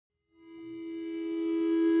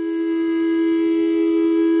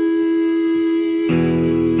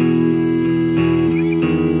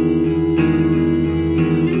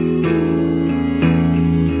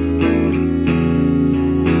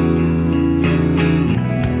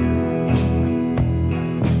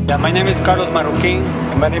Yeah, my name is Carlos Marroquin.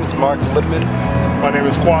 My name is Mark Lipman. My name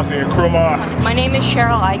is Kwasi Nkrumah. My name is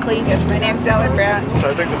Cheryl Eichley. Yes, my name is Ellen Brown.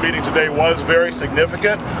 I think the meeting today was very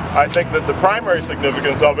significant. I think that the primary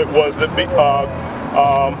significance of it was that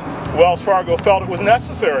Wells Fargo felt it was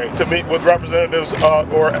necessary to meet with representatives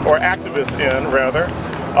or activists in, rather,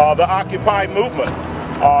 the Occupy movement.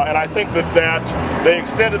 And I think that they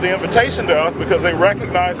extended the invitation to us because they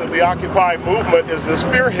recognize that the Occupy movement is the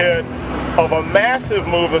spearhead of a massive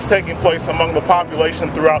move that's taking place among the population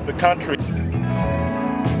throughout the country.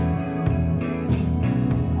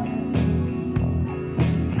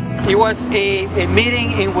 It was a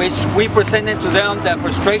meeting in which we presented to them the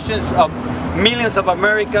frustrations of millions of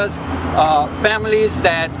Americans, families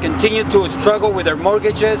that continue to struggle with their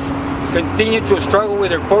mortgages, continue to struggle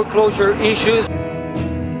with their foreclosure issues.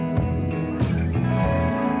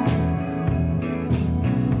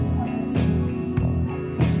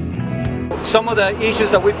 Some of the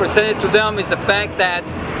issues that we presented to them is the fact that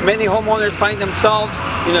many homeowners find themselves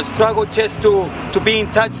in a struggle just to be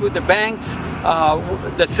in touch with the banks.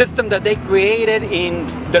 The system that they created in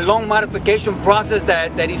the loan modification process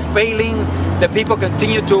that is failing, that people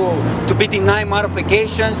continue to be denied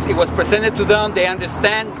modifications. It was presented to them. They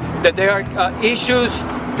understand that there are issues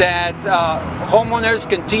that homeowners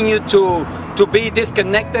continue to be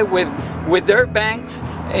disconnected with their banks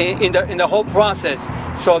in the whole process.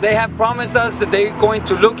 So they have promised us that they're going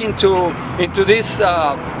to look into these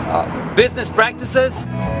business practices.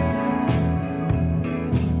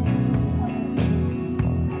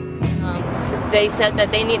 They said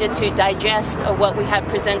that they needed to digest what we had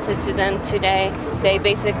presented to them today. They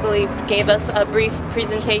basically gave us a brief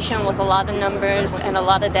presentation with a lot of numbers and a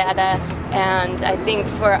lot of data. And I think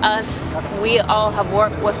for us, we all have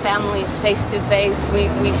worked with families face to face.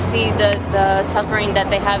 We see the suffering that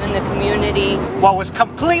they have in the community. What was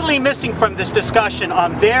completely missing from this discussion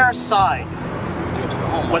on their side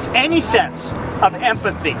was any sense of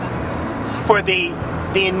empathy for the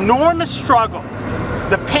enormous struggle,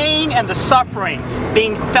 the pain and the suffering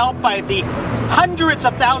being felt by the hundreds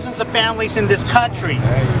of thousands of families in this country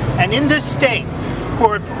and in this state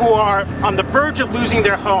who are on the verge of losing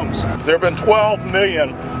their homes. There have been 12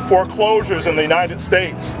 million foreclosures in the United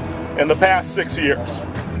States in the past 6 years.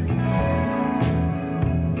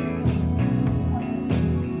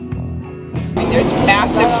 There's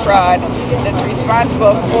massive fraud that's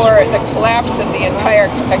responsible for the collapse of the entire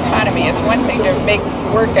economy. It's one thing to make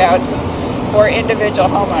workouts for individual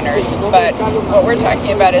homeowners, but what we're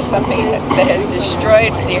talking about is something that has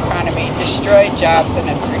destroyed the economy, destroyed jobs, and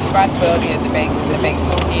it's the responsibility of the banks, and the banks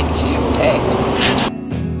need to pay.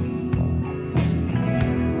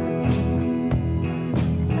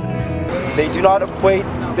 They do not equate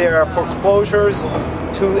their foreclosures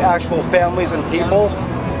to actual families and people.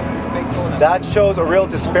 That shows a real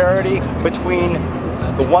disparity between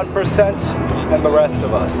the 1% and the rest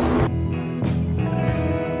of us.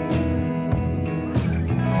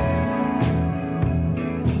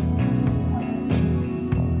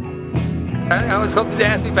 I was hoping to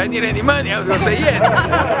ask me if I need any money. I was going to say yes.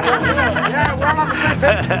 Yeah, we're on the same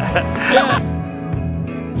page. Yeah.